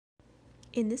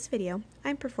In this video,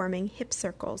 I'm performing hip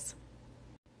circles.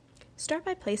 Start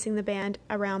by placing the band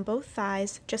around both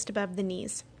thighs just above the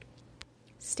knees.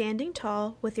 Standing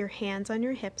tall with your hands on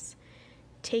your hips,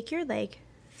 take your leg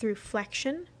through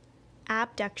flexion,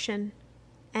 abduction,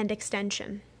 and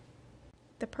extension.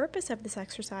 The purpose of this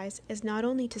exercise is not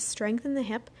only to strengthen the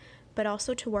hip, but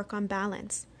also to work on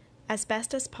balance. As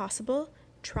best as possible,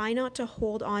 try not to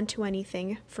hold on to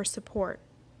anything for support.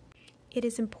 It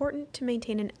is important to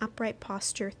maintain an upright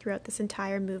posture throughout this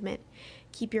entire movement.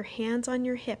 Keep your hands on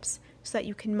your hips so that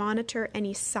you can monitor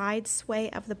any side sway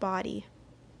of the body.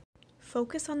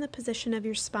 Focus on the position of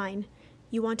your spine.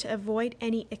 You want to avoid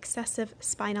any excessive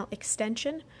spinal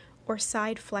extension or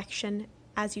side flexion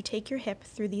as you take your hip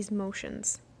through these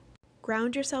motions.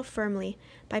 Ground yourself firmly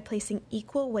by placing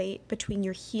equal weight between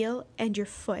your heel and your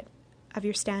foot of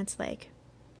your stance leg.